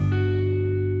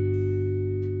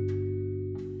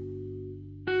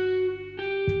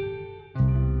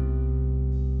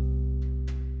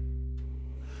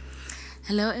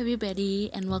Hello, everybody,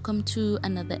 and welcome to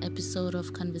another episode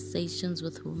of Conversations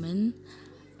with Women.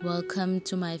 Welcome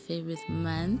to my favorite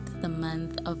month, the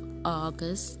month of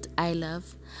August. I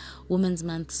love Women's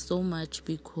Month so much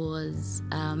because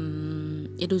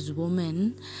it was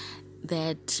women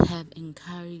that have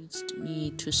encouraged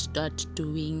me to start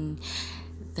doing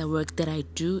the work that I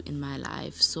do in my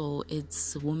life. So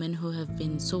it's women who have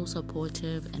been so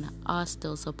supportive and are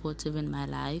still supportive in my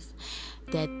life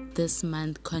that this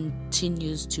month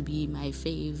continues to be my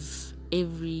fave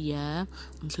every year,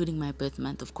 including my birth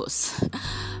month, of course.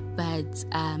 But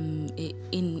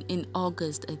in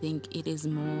August, I think it is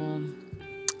more,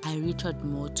 I reach out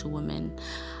more to women.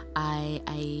 I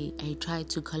try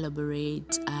to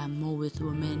collaborate more with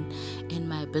women in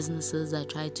my businesses. I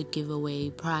try to give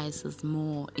away prizes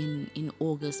more in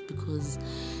August because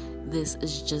this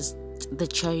is just the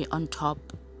cherry on top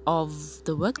of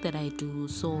the work that I do.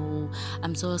 So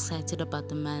I'm so excited about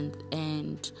the month,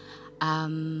 and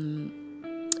I'm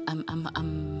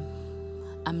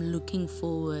looking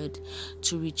forward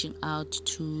to reaching out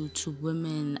to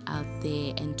women out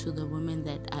there and to the women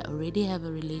that I already have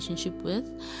a relationship with,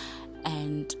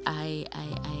 and I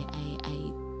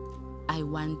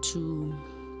want to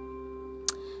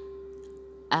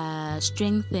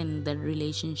strengthen the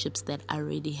relationships that I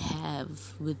already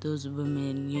have with those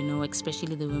women,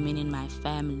 especially the women in my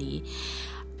family.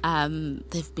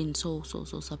 They've been so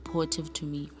supportive to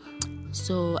me.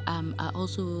 So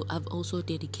I've also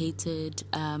dedicated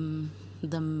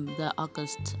the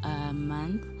August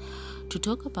month to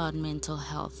talk about mental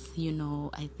health.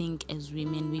 I think as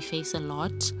women we face a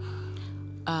lot.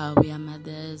 We are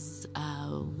mothers,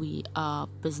 we are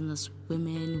business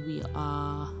women, we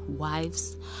are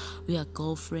wives, we are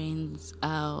girlfriends,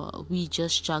 we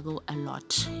just struggle a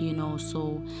lot,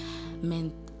 so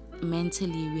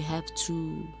mentally we have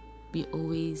to be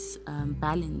always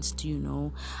balanced.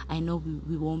 I know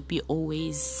we won't be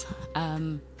always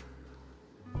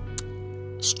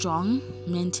strong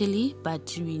mentally,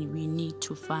 but we need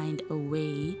to find a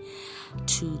way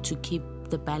to keep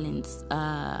the balance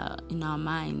in our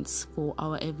minds for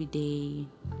our everyday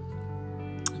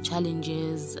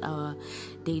challenges, our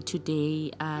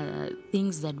day-to-day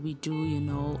things that we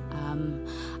do.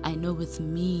 I know with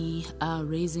me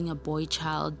raising a boy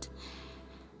child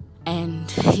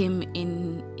and him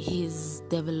in his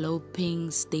developing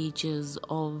stages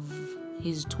of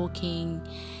his talking,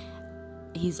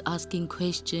 he's asking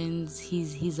questions,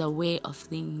 he's aware of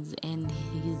things, and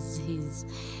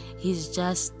he's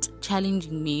just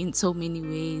challenging me in so many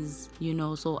ways,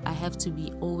 so I have to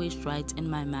be always right in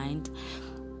my mind,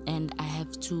 and I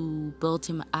have to build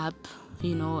him up,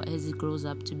 as he grows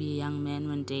up to be a young man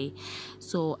one day.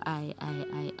 So I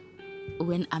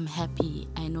when I'm happy,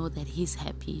 I know that he's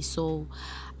happy, so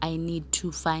I need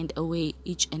to find a way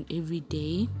each and every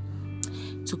day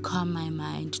to calm my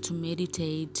mind, to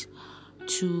meditate,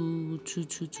 to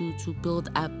build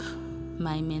up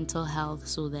my mental health,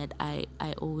 so that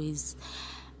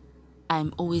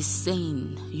I'm always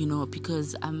sane,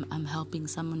 because I'm helping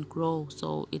someone grow.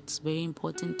 So it's very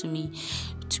important to me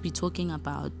to be talking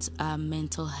about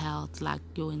mental health, like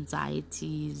your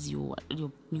anxieties, your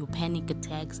panic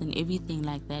attacks, and everything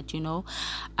like that.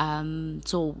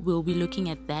 So we'll be looking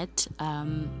at that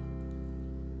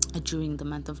during the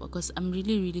month of August. I'm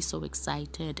really so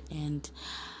excited, and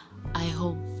I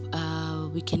hope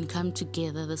we can come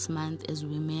together this month as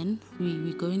women.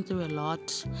 We're going through a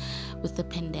lot with the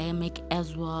pandemic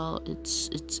as well. It's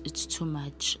too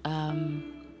much.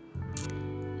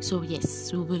 So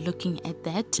yes, we'll be looking at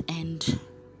that, and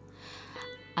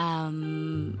I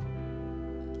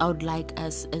would like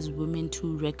us as women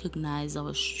to recognize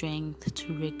our strength,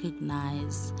 to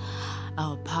recognize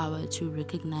our power, to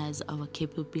recognize our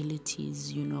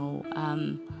capabilities.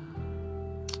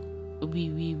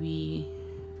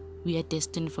 We are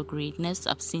destined for greatness.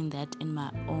 I've seen that in my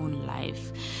own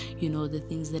life, the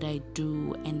things that I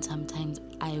do, and sometimes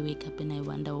I wake up and I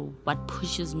wonder what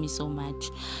pushes me so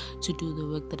much to do the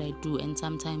work that I do. And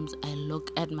sometimes I look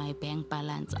at my bank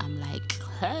balance, I'm like,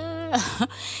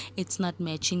 it's not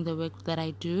matching the work that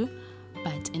I do.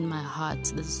 But in my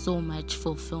heart, there's so much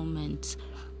fulfillment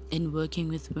in working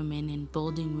with women and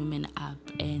building women up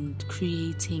and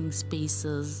creating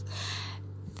spaces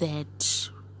that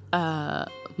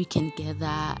we can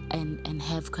gather and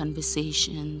have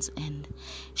conversations and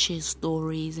share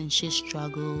stories and share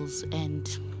struggles and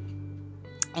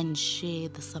share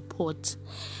the support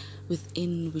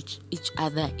within each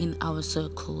other in our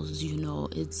circles.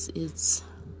 It's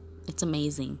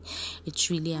amazing.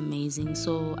 It's really amazing.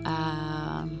 So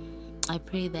I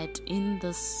pray that in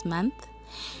this month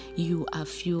you are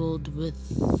fueled with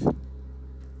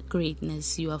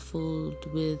greatness. You are filled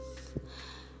with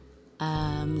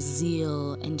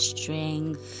zeal and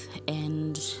strength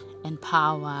and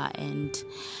power, and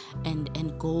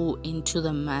go into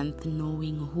the month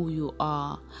knowing who you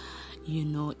are,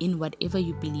 in whatever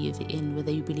you believe in,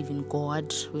 whether you believe in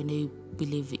God, whether you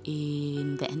believe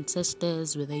in the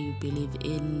ancestors, whether you believe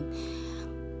in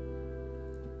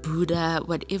Buddha,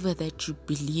 whatever that you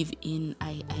believe in.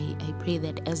 I pray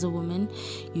that as a woman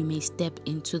you may step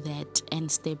into that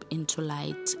and step into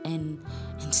light and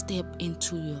step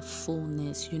into your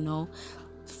fullness,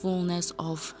 fullness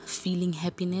of feeling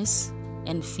happiness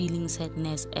and feeling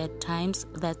sadness at times.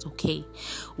 That's okay.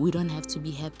 We don't have to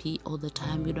be happy all the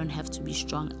time. We don't have to be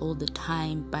strong all the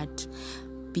time, but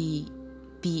be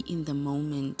in the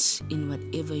moment in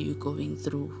whatever you're going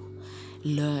through.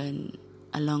 Learn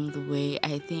along the way.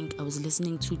 I think I was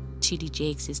listening to TD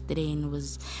Jakes yesterday and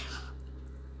was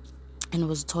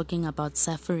talking about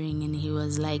suffering, and he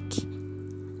was like,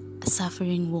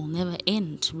 suffering will never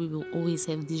end. We will always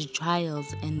have these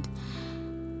trials, and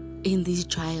in these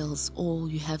trials all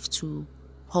you have to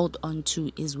hold on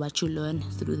to is what you learn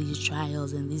through these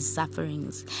trials and these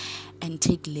sufferings, and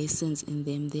take lessons in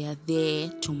them. They are there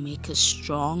to make us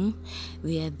strong.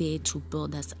 They are there to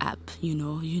build us up.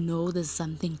 There's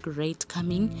something great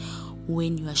coming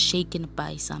when you are shaken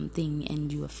by something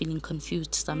and you are feeling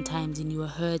confused sometimes, and you are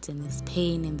hurt and there's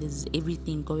pain and there's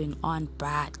everything going on,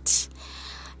 but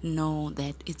know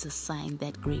that it's a sign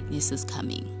that greatness is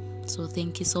coming. So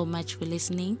thank you so much for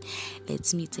listening.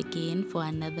 Let's meet again for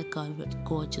another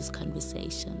gorgeous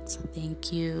conversations.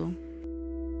 Thank you.